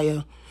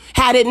Messiah.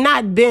 Had it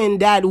not been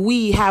that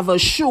we have a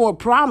sure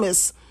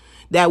promise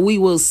that we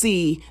will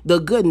see the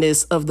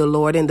goodness of the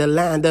Lord in the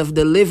land of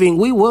the living.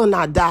 We will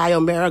not die,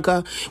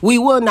 America. We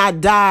will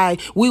not die.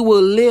 We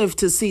will live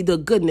to see the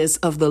goodness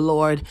of the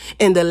Lord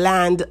in the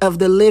land of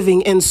the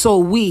living. And so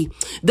we,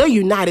 the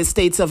United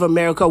States of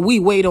America, we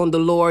wait on the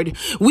Lord.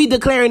 We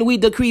declare and we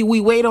decree we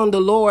wait on the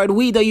Lord.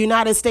 We, the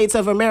United States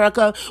of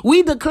America,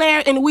 we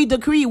declare and we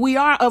decree we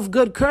are of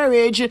good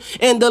courage.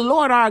 And the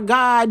Lord our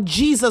God,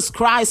 Jesus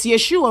Christ,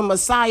 Yeshua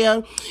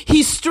Messiah,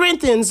 he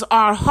strengthens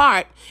our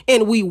heart.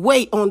 And we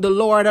wait on the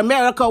Lord.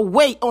 America,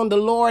 wait on the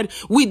Lord.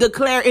 We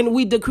declare and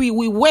we decree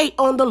we wait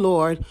on the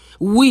Lord.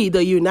 We,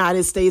 the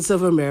United States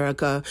of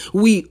America,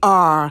 we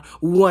are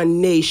one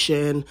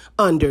nation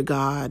under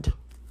God.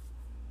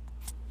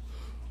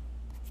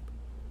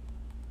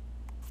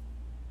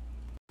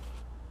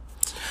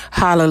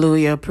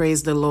 Hallelujah.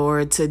 Praise the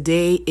Lord.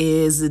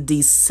 Today's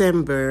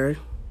December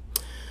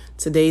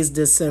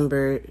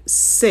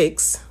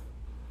 6th,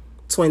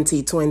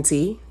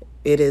 2020.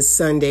 It is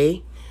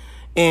Sunday.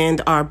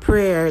 And our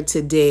prayer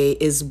today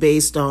is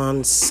based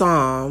on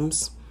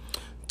Psalms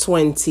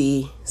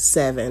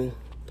 27.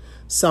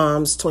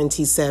 Psalms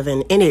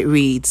 27. And it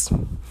reads,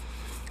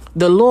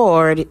 "The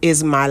Lord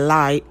is my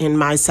light and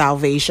my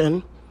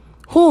salvation.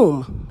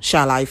 Whom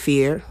shall I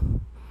fear?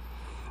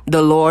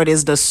 The Lord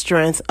is the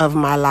strength of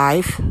my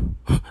life.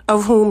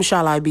 Of whom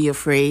shall I be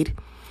afraid?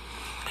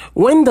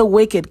 When the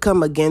wicked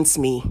come against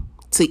me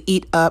to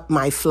eat up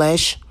my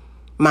flesh,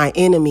 my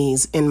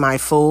enemies and my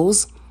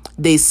foes,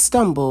 they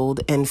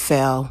stumbled and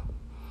fell.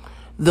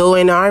 Though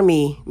an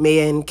army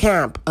may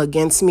encamp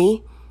against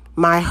me,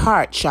 my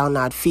heart shall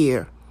not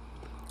fear.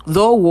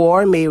 Though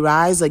war may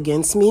rise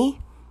against me,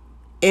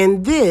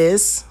 in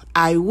this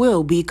I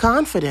will be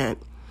confident.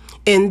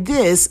 In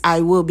this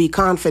I will be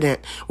confident.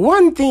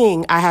 One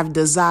thing I have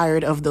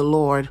desired of the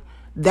Lord,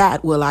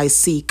 that will I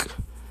seek,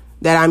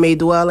 that I may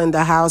dwell in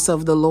the house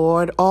of the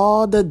Lord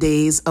all the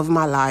days of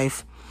my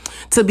life,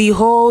 to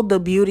behold the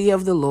beauty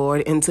of the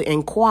Lord and to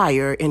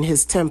inquire in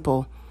his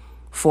temple.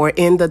 For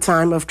in the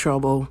time of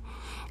trouble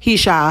he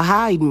shall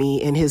hide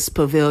me in his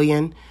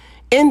pavilion.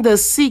 In the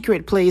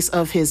secret place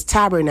of his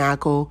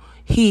tabernacle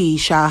he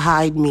shall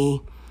hide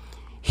me.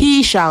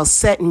 He shall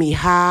set me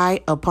high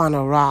upon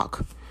a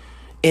rock.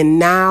 And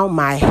now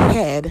my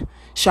head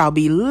shall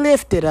be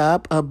lifted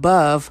up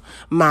above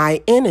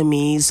my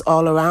enemies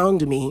all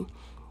around me.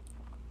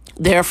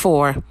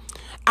 Therefore,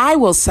 I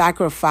will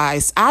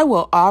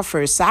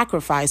offer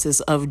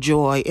sacrifices of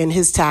joy in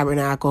his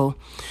tabernacle.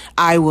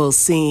 I will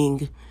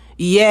sing.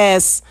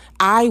 Yes,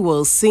 I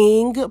will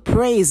sing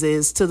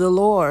praises to the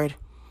Lord.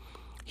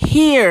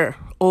 Hear,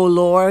 O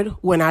Lord,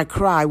 when I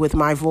cry with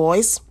my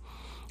voice.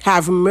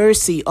 Have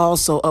mercy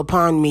also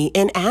upon me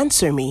and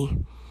answer me.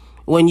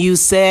 When you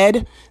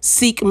said,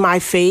 seek my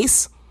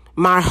face,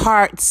 my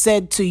heart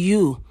said to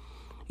you,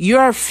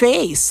 your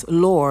face,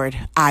 Lord,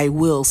 I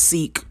will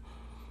seek.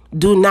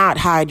 Do not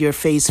hide your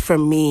face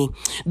from me.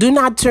 Do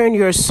not turn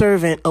your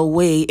servant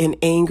away in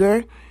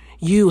anger.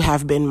 You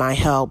have been my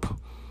help.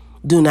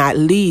 Do not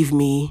leave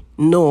me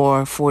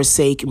nor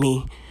forsake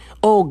me,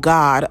 O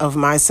God of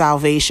my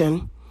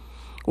salvation.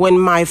 When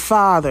my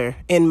father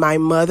and my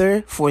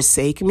mother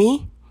forsake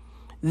me,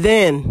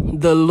 then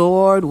the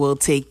Lord will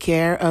take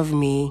care of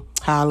me.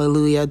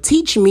 Hallelujah.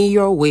 Teach me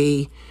your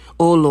way,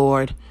 O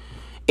Lord,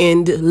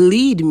 and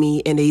lead me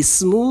in a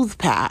smooth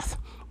path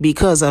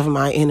because of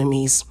my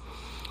enemies.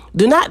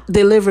 Do not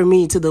deliver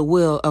me to the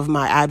will of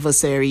my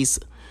adversaries,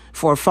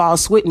 for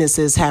false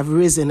witnesses have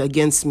risen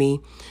against me,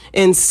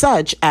 and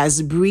such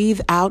as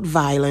breathe out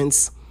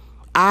violence.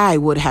 I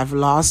would have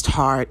lost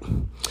heart,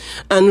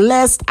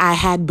 unless I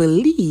had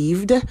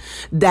believed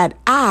that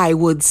I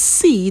would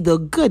see the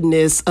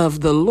goodness of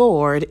the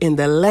Lord in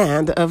the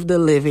land of the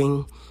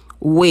living.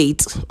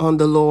 Wait on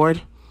the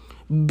Lord.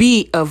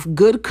 Be of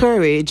good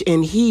courage,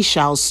 and he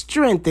shall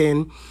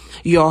strengthen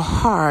your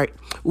heart.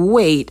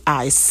 Wait,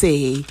 I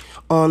say,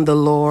 on the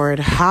Lord.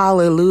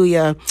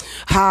 Hallelujah.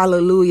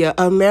 Hallelujah.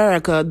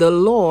 America, the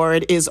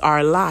Lord is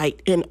our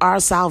light and our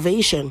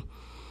salvation.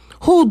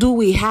 Who do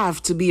we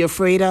have to be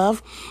afraid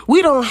of?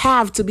 We don't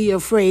have to be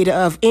afraid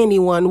of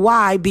anyone.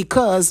 Why?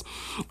 Because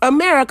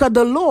America,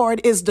 the Lord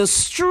is the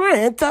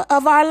strength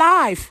of our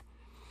life.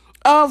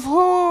 Of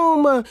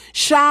whom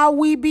shall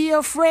we be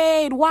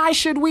afraid? Why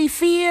should we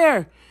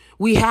fear?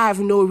 We have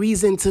no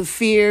reason to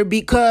fear,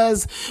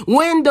 because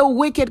when the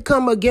wicked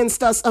come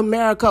against us,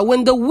 America,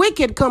 when the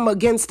wicked come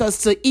against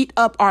us to eat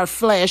up our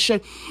flesh,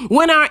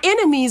 when our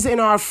enemies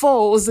and our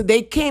foes,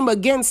 they came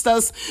against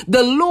us,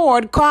 the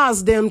Lord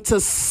caused them to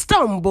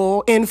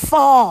stumble and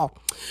fall.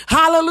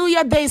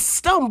 Hallelujah. They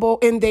stumble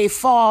and they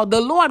fall.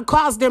 The Lord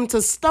caused them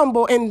to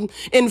stumble and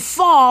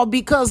fall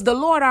because the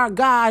Lord our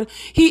God,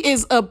 he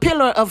is a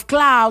pillar of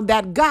cloud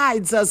that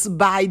guides us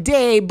by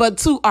day, but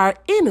to our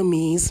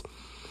enemies,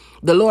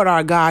 the Lord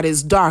our God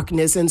is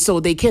darkness, and so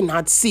they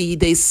cannot see.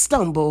 They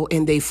stumble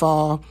and they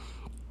fall.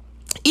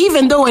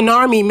 Even though an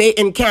army may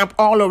encamp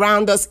all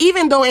around us,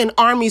 even though an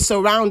army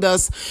surround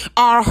us,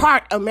 our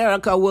heart,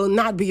 America, will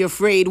not be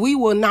afraid. We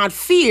will not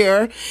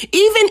fear.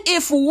 Even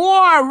if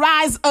war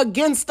rise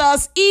against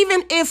us,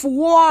 even if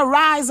war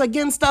rise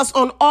against us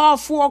on all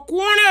four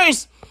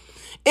corners,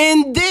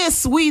 in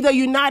this, we, the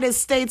United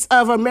States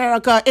of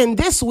America, in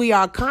this, we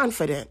are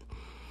confident.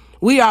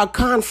 We are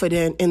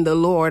confident in the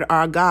Lord,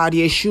 our God,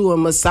 Yeshua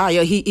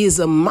Messiah. He is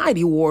a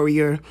mighty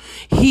warrior.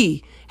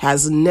 He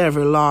has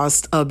never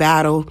lost a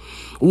battle.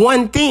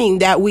 One thing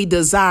that we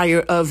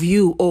desire of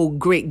you, O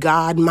great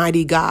God,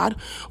 mighty God,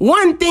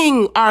 one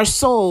thing our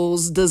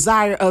souls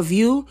desire of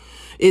you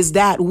is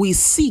that we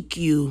seek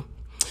you.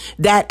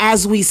 That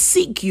as we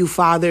seek you,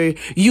 Father,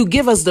 you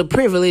give us the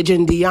privilege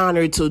and the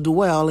honor to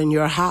dwell in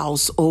your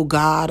house, oh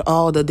God,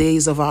 all the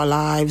days of our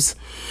lives.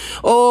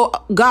 Oh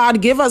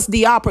God, give us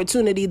the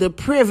opportunity, the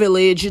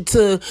privilege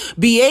to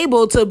be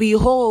able to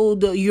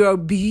behold your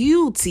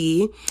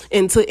beauty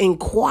and to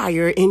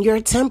inquire in your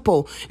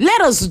temple.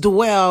 Let us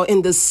dwell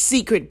in the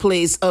secret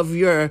place of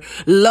your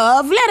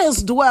love. Let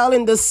us dwell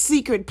in the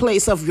secret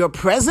place of your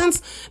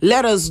presence.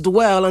 Let us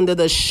dwell under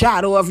the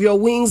shadow of your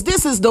wings.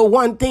 This is the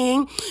one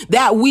thing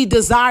that we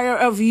desire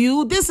of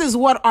you. This is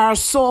what our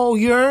soul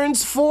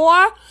yearns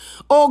for.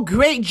 Oh,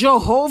 great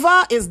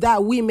Jehovah, is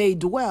that we may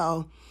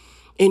dwell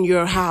in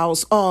your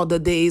house all the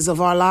days of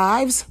our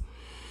lives.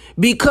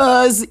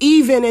 Because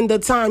even in the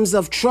times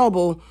of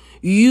trouble,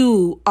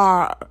 you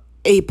are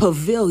a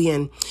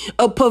pavilion.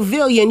 A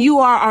pavilion. You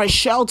are our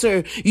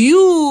shelter.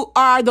 You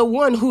are the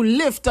one who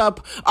lift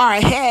up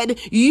our head.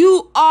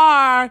 You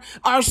are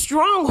our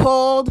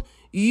stronghold.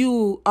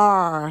 You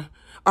are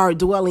our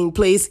dwelling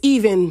place.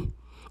 Even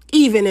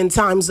in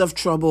times of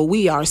trouble,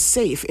 we are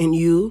safe in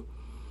you.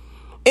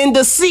 In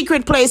the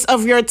secret place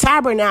of your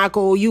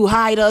tabernacle, you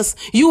hide us.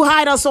 You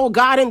hide us, oh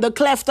God, in the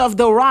cleft of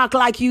the rock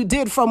like you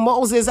did for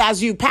Moses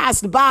as you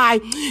passed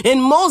by.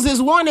 And Moses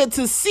wanted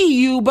to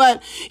see you,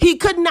 but he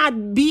could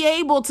not be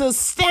able to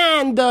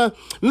stand the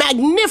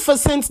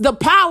magnificence, the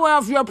power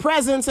of your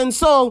presence. And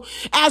so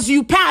as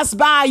you passed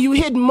by, you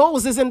hid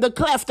Moses in the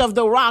cleft of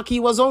the rock. He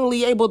was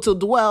only able to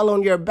dwell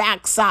on your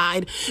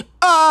backside.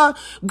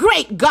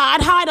 Great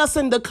God, hide us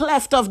in the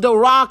cleft of the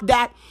rock,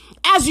 that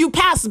as you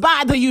pass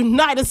by the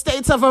United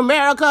States of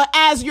America,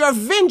 as your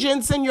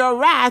vengeance and your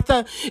wrath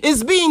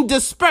is being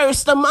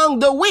dispersed among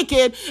the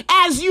wicked,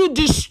 as you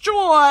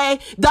destroy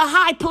the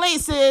high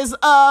places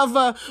of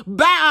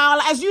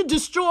Baal, as you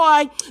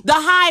destroy the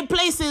high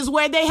places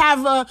where they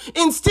have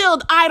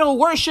instilled idol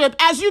worship,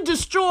 as you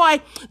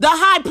destroy the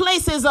high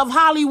places of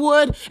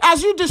Hollywood,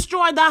 as you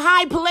destroy the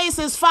high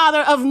places,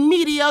 Father, of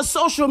media,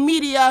 social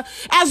media,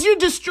 as you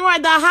destroy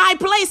the high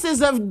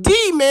places of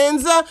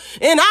demons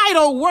and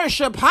idol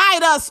worship.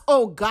 Hide us,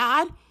 oh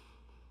God.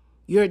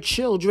 Your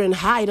children,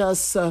 hide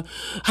us,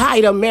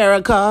 hide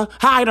America,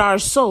 hide our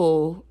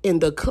soul in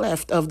the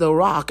cleft of the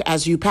rock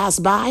as you pass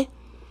by.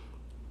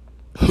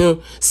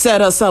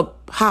 Set us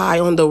up high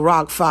on the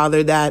rock,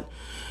 Father, that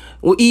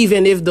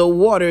even if the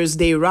waters,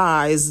 they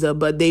rise,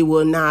 but they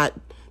will not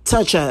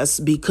touch us,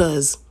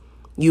 because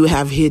you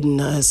have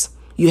hidden us.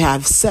 You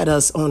have set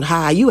us on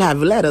high. You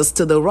have led us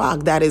to the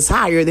rock that is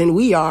higher than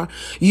we are.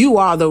 You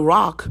are the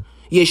rock.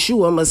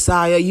 Yeshua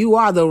Messiah, you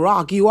are the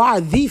rock. You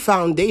are the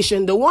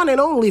foundation, the one and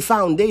only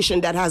foundation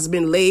that has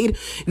been laid.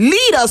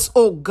 Lead us,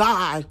 oh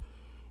God.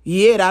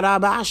 Lead us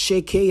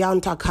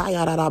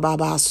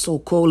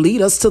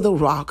to the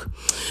rock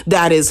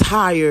that is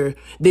higher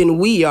than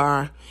we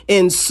are.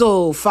 And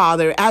so,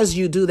 Father, as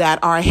you do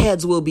that, our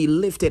heads will be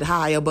lifted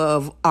high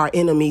above our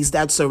enemies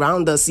that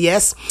surround us.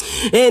 Yes.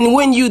 And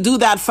when you do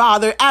that,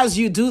 Father, as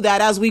you do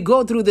that, as we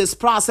go through this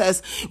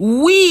process,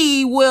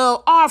 we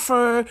will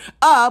offer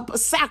up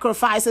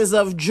sacrifices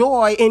of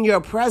joy in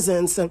your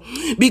presence.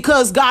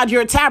 Because, God,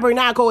 your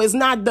tabernacle is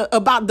not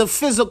about the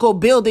physical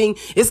building.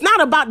 It's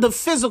not about the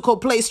physical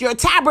place. Your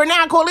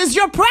tabernacle is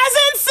your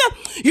presence.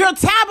 Your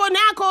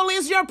tabernacle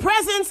is your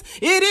presence.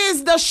 It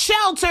is the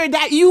shelter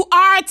that you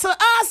are to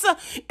us.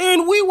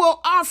 And we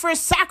will offer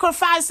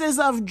sacrifices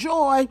of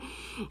joy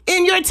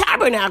in your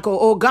tabernacle,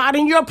 oh God.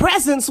 In your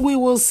presence we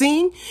will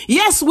sing.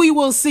 Yes, we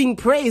will sing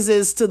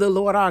praises to the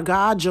Lord our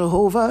God,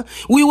 Jehovah.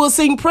 We will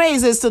sing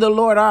praises to the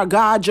Lord our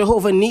God,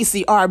 Jehovah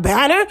Nisi, our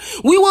banner.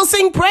 We will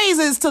sing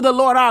praises to the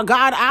Lord our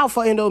God,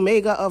 Alpha and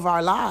Omega of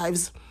our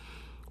lives.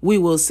 We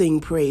will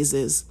sing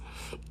praises.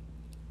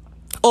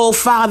 Oh,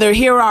 Father,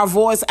 hear our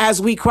voice as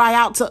we cry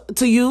out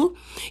to you.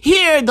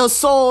 Hear the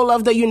soul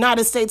of the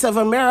United States of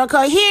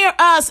America. Hear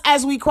us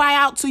as we cry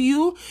out to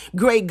you.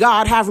 Great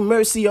God, have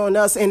mercy on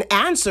us and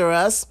answer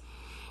us.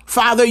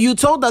 Father, you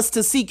told us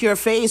to seek your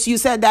face. You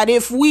said that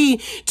if we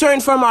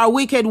turn from our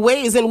wicked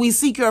ways and we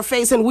seek your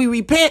face and we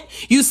repent,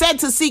 you said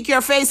to seek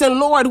your face.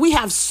 And Lord, we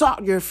have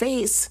sought your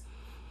face.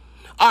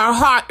 Our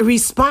heart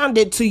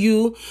responded to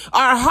you.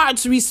 Our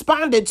hearts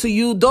responded to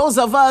you. Those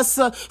of us,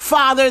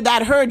 Father,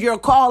 that heard your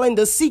call in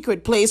the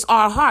secret place,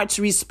 our hearts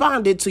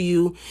responded to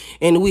you,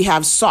 and we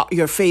have sought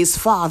your face.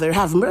 Father,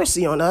 have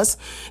mercy on us.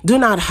 Do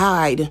not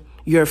hide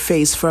your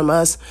face from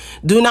us.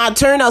 Do not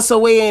turn us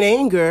away in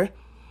anger.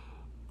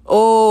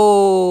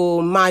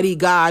 Oh, mighty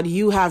God,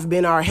 you have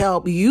been our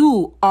help.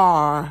 You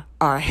are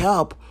our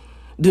help.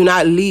 Do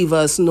not leave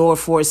us nor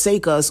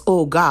forsake us,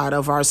 O God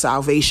of our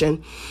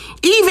salvation.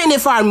 Even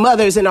if our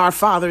mothers and our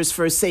fathers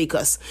forsake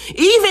us,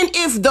 even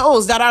if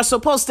those that are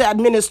supposed to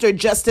administer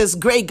justice,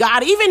 great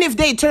God, even if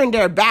they turn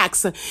their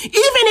backs, even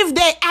if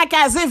they act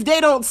as if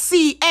they don't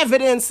see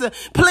evidence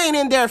plain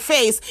in their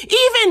face,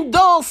 even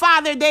though,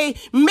 Father, they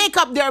make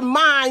up their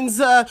minds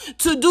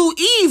to do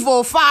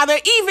evil, Father,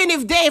 even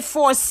if they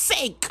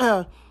forsake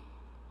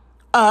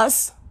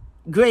us,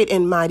 great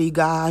and mighty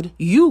God,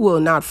 you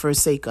will not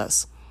forsake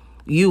us.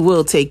 You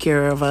will take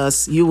care of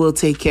us. You will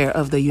take care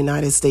of the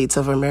United States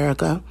of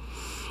America.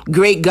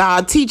 Great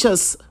God, teach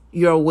us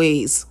your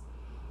ways.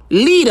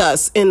 Lead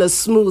us in a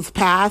smooth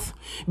path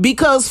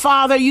because,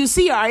 Father, you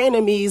see our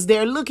enemies.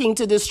 They're looking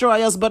to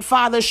destroy us. But,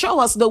 Father, show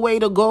us the way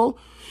to go.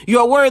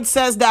 Your word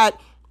says that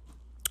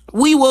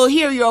we will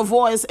hear your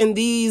voice in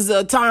these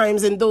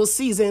times, in those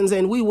seasons,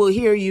 and we will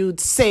hear you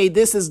say,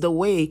 this is the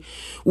way.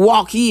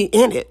 Walk ye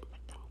in it.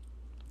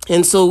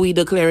 And so we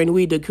declare and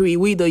we decree,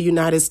 we, the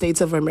United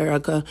States of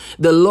America,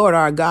 the Lord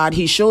our God,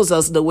 he shows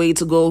us the way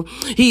to go.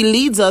 He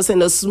leads us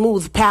in a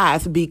smooth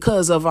path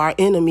because of our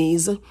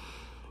enemies.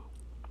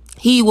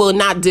 He will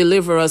not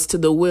deliver us to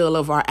the will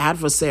of our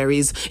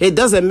adversaries. It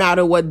doesn't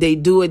matter what they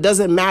do. It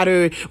doesn't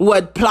matter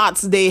what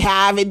plots they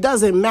have. It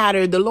doesn't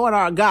matter. The Lord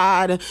our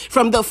God,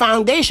 from the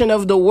foundation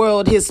of the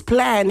world, his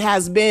plan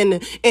has been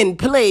in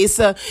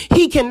place.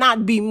 He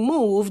cannot be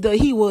moved.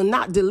 He will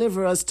not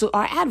deliver us to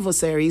our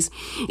adversaries.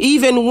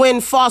 Even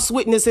when false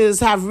witnesses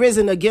have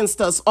risen against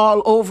us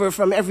all over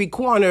from every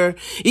corner,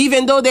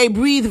 even though they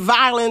breathe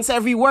violence,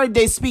 every word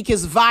they speak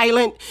is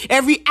violent.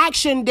 Every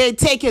action they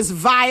take is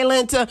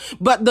violent.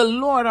 But the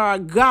Lord our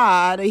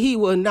God, he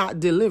will not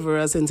deliver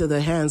us into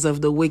the hands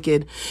of the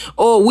wicked.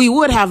 Oh, we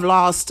would have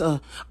lost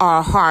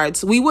our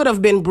hearts. We would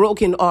have been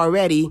broken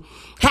already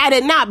had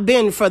it not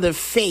been for the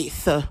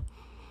faith. Had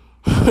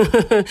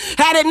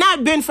it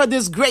not been for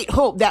this great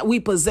hope that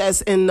we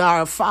possess in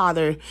our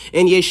Father,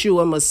 in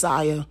Yeshua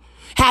Messiah.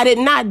 Had it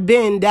not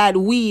been that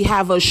we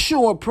have a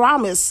sure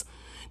promise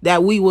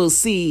that we will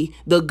see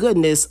the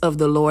goodness of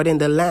the Lord in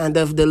the land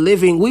of the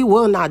living. We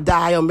will not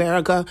die,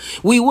 America.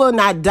 We will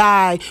not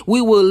die.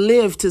 We will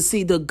live to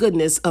see the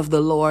goodness of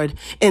the Lord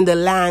in the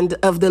land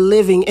of the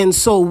living. And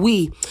so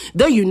we,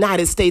 the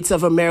United States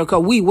of America,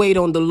 we wait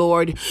on the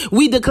Lord.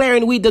 We declare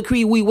and we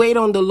decree we wait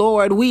on the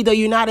Lord. We, the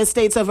United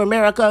States of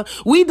America,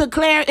 we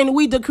declare and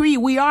we decree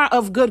we are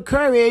of good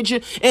courage.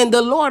 And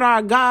the Lord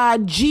our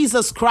God,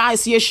 Jesus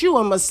Christ,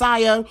 Yeshua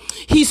Messiah,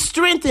 he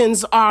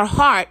strengthens our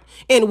heart.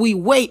 And we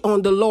wait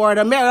on the Lord.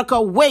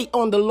 America, wait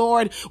on the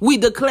Lord. We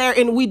declare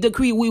and we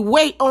decree we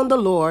wait on the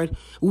Lord.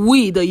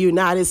 We, the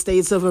United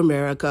States of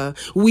America,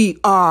 we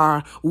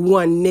are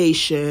one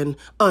nation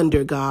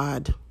under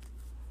God.